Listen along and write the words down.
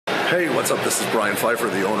Hey, what's up? This is Brian Pfeiffer,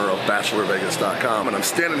 the owner of BachelorVegas.com, and I'm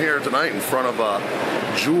standing here tonight in front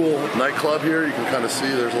of Jewel Nightclub here. You can kind of see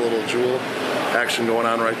there's a little Jewel action going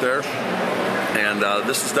on right there. And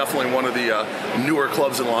this is definitely one of the newer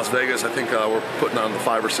clubs in Las Vegas. I think we're putting on the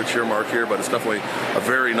 5 or 6 year mark here, but it's definitely a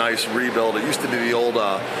very nice rebuild. It used to be the old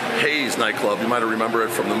Hayes nightclub. You might remember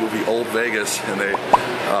it from the movie Old Vegas, and they,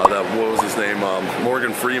 what was his name?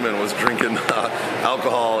 Morgan Freeman was drinking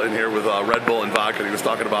alcohol in here with Red Bull and vodka. And he was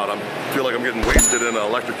talking about, I feel like I'm getting wasted and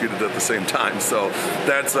electrocuted at the same time. So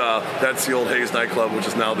that's the old Hayes nightclub, which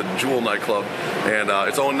is now the Jewel nightclub, and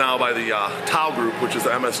it's owned now by the Tao Group, which is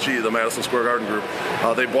the MSG, the Madison Square Garden Group.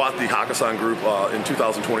 They bought the Hakkasan Group in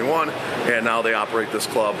 2021, and now they operate this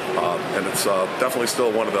club, and it's definitely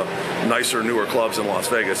still one of the nicer, newer clubs in Las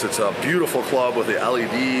Vegas. It's a beautiful club with the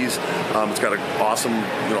LEDs. It's got an awesome,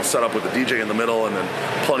 setup with the DJ in the middle, and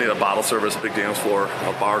then plenty of bottle service, big dance floor,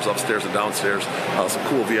 bars upstairs and downstairs, some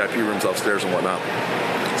cool VIP rooms upstairs and whatnot.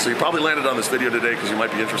 So you probably landed on this video today because you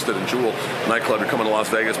might be interested in Jewel Nightclub. You're coming to Las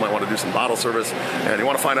Vegas, might want to do some bottle service, and you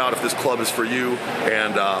want to find out if this club is for you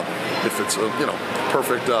and if it's a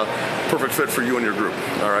perfect fit for you and your group.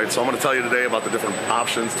 All right, so I'm going to tell you today about the different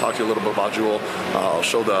options, talk to you a little bit about Jewel. I'll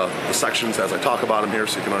show the sections as I talk about them here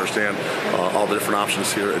so you can understand all the different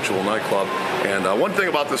options here at Jewel Nightclub. And one thing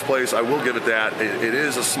about this place, I will give it that, it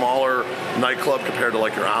is a smaller nightclub compared to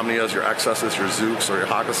like your Omnias, your Excesses, your Zooks, or your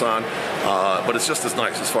Hakkasan, but it's just as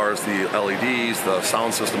nice as far as the LEDs, the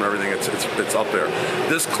sound system, and everything. It's up there.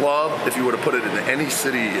 This club, if you were to put it in any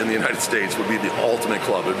city in the United States, would be the ultimate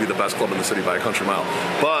club. It would be the best club in the city by a country mile.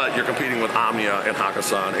 But you're competing with Omnia and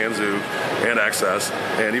Hakkasan and Zook and Excess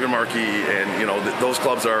and even Marquee, and those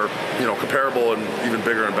clubs are comparable and even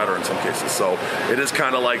bigger and better in some cases. So it is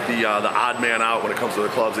kind of like the odd man out when it comes to the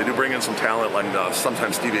clubs. They do bring in some talent, like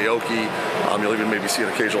sometimes Steve Aoki. You'll even maybe see an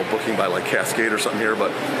occasional booking by like Cascade or something here.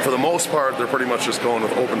 But for the most part, they're pretty much just going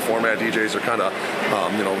with open format DJs. Are kind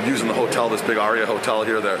of using the hotel, this big Aria hotel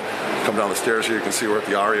here. That come down the stairs here, you can see we're at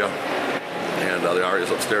the Aria, and the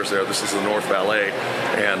Aria's upstairs there. This is the North Valet,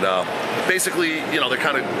 and basically, they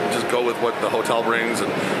kind of just go with what the hotel brings,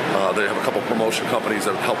 and they have a couple promotion companies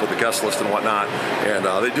that help with the guest list and whatnot, and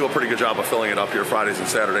they do a pretty good job of filling it up here Fridays and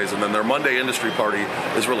Saturdays. And then their Monday industry party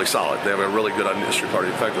is really solid. They have a really good industry party.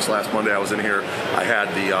 In fact, this last Monday I was in here, I had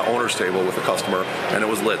the owner's table with a customer, and it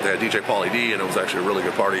was lit. They had DJ Pauly D, and it was actually a really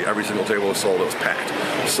good party. Every single table was sold. It was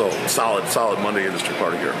packed. So solid Monday industry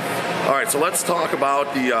party here. All right, so let's talk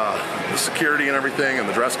about the security and everything and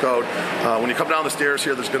the dress code. When you come down the stairs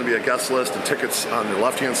here, there's going to be a guest list and tickets on your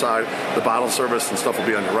left-hand side. The bottle service and stuff will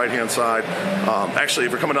be on your right-hand side. Actually,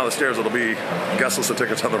 if you're coming down the stairs, it'll be guest list and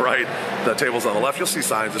tickets on the right. The table's on the left. You'll see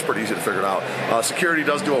signs. It's pretty easy to figure it out. Security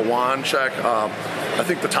does do a wand check. I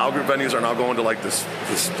think the Tao Group venues are now going to like this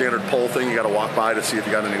standard pole thing. You got to walk by to see if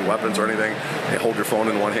you got any weapons or anything. You hold your phone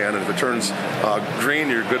in one hand, and if it turns green,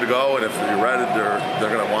 you're good to go. And if you're red, they're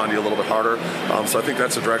going to wand you a little bit harder. So I think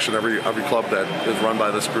that's the direction every club that is run by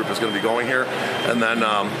this group is going to be going here. And then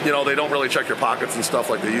they don't really check your pockets and stuff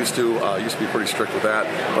like they used to. Used to be pretty strict with that,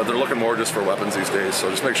 but they're looking more just for weapons these days. So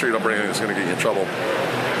just make sure you don't bring anything that's going to get you in trouble.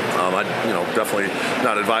 I definitely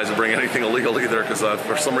not advise to bring anything illegal either, because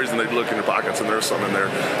for some reason they look in your pockets and there's some in there.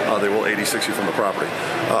 They will 86 you from the property,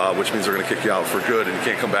 which means they're going to kick you out for good, and you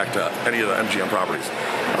can't come back to any of the MGM properties.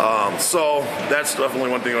 So that's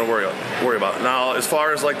definitely one thing to worry about. Now, as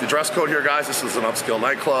far as like the dress code here, guys, this is an upscale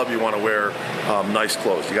nightclub. You want to wear nice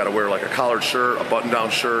clothes. You got to wear like a collared shirt, a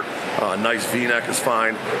button-down shirt, a nice V-neck is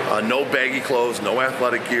fine. No baggy clothes, no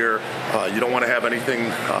athletic gear. You don't want to have anything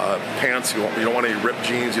pants. You don't want any ripped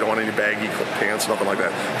jeans. You don't want any baggy pants, nothing like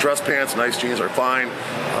that. Dress pants, nice jeans are fine.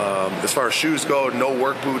 As far as shoes go, no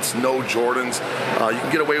work boots, no Jordans. You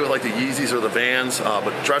can get away with like the Yeezys or the Vans,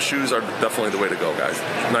 but dress shoes are definitely the way to go, guys.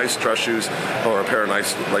 Nice dress shoes, or a pair of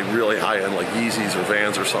nice, like really high-end, like Yeezys or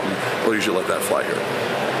Vans or something. We'll usually let that fly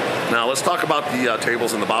here. Now let's talk about the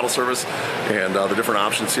tables and the bottle service and the different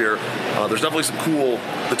options here. There's definitely some cool,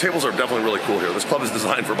 the tables are definitely really cool here. This club is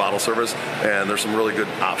designed for bottle service, and there's some really good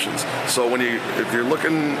options. So if you're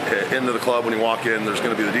looking into the club, when you walk in, there's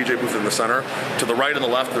going to be the DJ booth in the center. To the right and the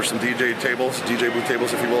left, there's some DJ booth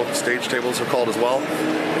tables, if you will. Stage tables are called as well.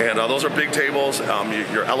 And those are big tables.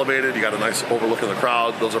 You're elevated, you got a nice overlook of the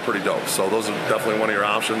crowd. Those are pretty dope. So those are definitely one of your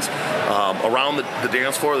options. Around the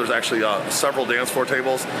dance floor, there's actually several dance floor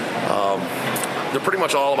tables. They're pretty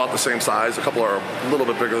much all about the same size. A couple are a little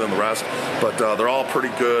bit bigger than the rest, but they're all pretty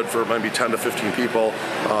good for maybe 10 to 15 people,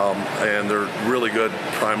 and they're really good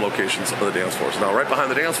prime locations of the dance floors. Now, right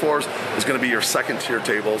behind the dance floors is going to be your second tier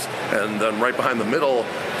tables, and then right behind the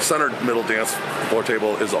centered middle dance floor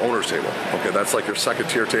table is the owner's table. Okay, that's like your second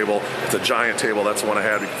tier table. It's a giant table. That's the one I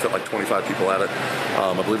had. You can fit like 25 people at it.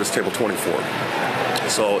 I believe it's table 24.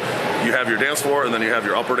 So you have your dance floor, and then you have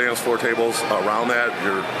your upper dance floor tables around that,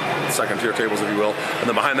 your second tier tables, if you will. And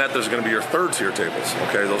then behind that, there's going to be your third tier tables.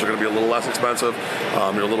 Okay, those are going to be a little less expensive.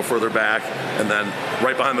 You're a little further back. And then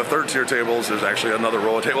right behind the third tier tables, there's actually another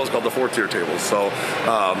row of tables called the fourth tier tables. So,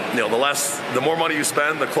 the more money you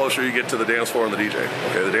spend, the closer you get to the dance floor and the DJ.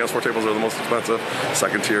 Okay, the dance floor tables are the most expensive.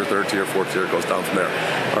 Second tier, third tier, fourth tier, it goes down from there.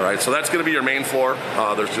 All right, so that's going to be your main floor.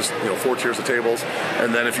 There's just 4 tiers of tables.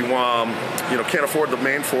 And then if you can't afford the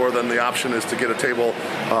main floor, then the option is to get a table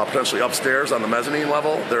potentially upstairs on the mezzanine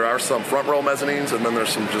level. There are some front row mezzanines, and then there's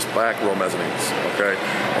some just back row mezzanines. Okay,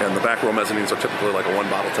 and the back row mezzanines are typically like a 1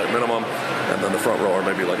 bottle type minimum, and then the front row are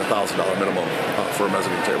maybe like $1,000 minimum for a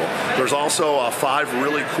mezzanine table. There's also 5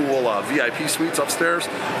 really cool VIP suites upstairs,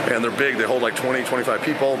 and they're big. They hold like 20, 25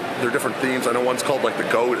 people. They're different themes. I know one's called like the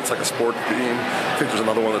GOAT. It's like a sport theme. I think there's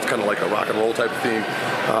another one that's kind of like a rock and roll type of theme.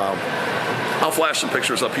 I'll flash some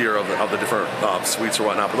pictures up here of the different suites or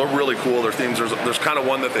whatnot, but they're really cool. Their themes, there's kind of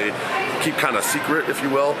one that they keep kind of secret, if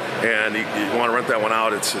you will, and you want to rent that one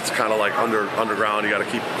out. It's kind of like underground. You got to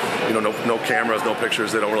keep, no cameras, no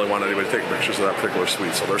pictures. They don't really want anybody to take pictures of that particular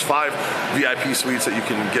suite. So there's 5 VIP suites that you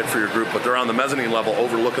can get for your group, but they're on the mezzanine level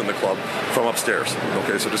overlooking the club from upstairs.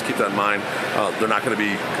 Okay, so just keep that in mind. They're not going to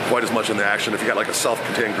be quite as much in the action. If you got like a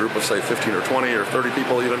self-contained group of say 15 or 20 or 30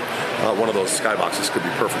 people even, one of those skyboxes could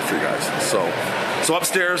be perfect for you guys. So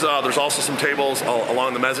upstairs, there's also some tables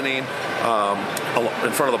along the mezzanine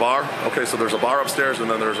in front of the bar. Okay, so there's a bar upstairs,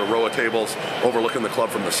 and then there's a row of tables overlooking the club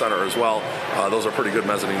from the center as well. Those are pretty good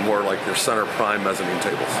mezzanine, more like your center prime mezzanine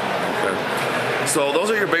tables. Okay. So those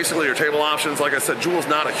are basically your table options. Like I said, Jewel's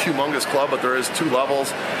not a humongous club, but there is 2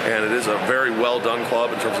 levels, and it is a very well done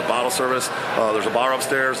club in terms of bottle service. There's a bar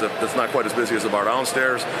upstairs that's not quite as busy as the bar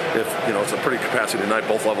downstairs. If it's a pretty capacity night,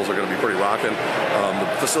 both levels are going to be pretty rocking.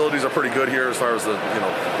 The facilities are pretty good here as far as the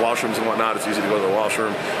washrooms and whatnot. It's easy to go to the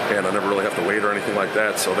washroom, and I never really have to wait or anything like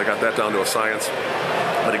that. So they got that down to a science.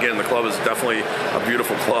 But again, the club is definitely a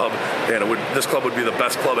beautiful club, and this club would be the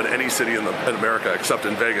best club in any city in America, except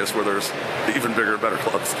in Vegas, where there's even bigger, better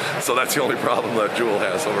clubs. So that's the only problem that Jewel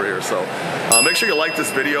has over here. So make sure you like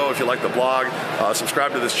this video if you like the blog.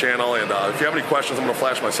 Subscribe to this channel, and if you have any questions, I'm going to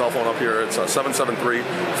flash my cell phone up here. It's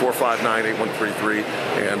 773-459-8133,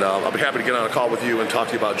 and I'll be happy to get on a call with you and talk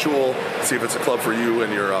to you about Jewel, see if it's a club for you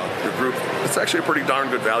and your group. It's actually a pretty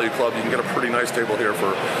darn good value club. You can get a pretty nice table here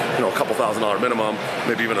for a couple $1,000 minimum.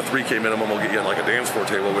 Maybe even a $3K minimum will get you in like a dance floor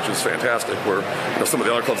table, which is fantastic, where some of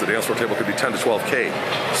the other clubs, the dance floor table could be 10 to 12K.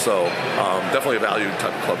 So definitely a value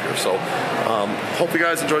type of club here. So hope you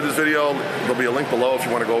guys enjoyed this video. There'll be a link below if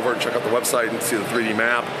you want to go over and check out the website and see the 3D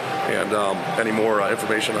map and any more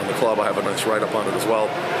information on the club. I have a nice write-up on it as well.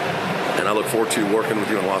 And I look forward to working with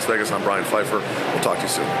you in Las Vegas. I'm Brian Pfeiffer. We'll talk to you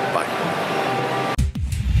soon. Bye.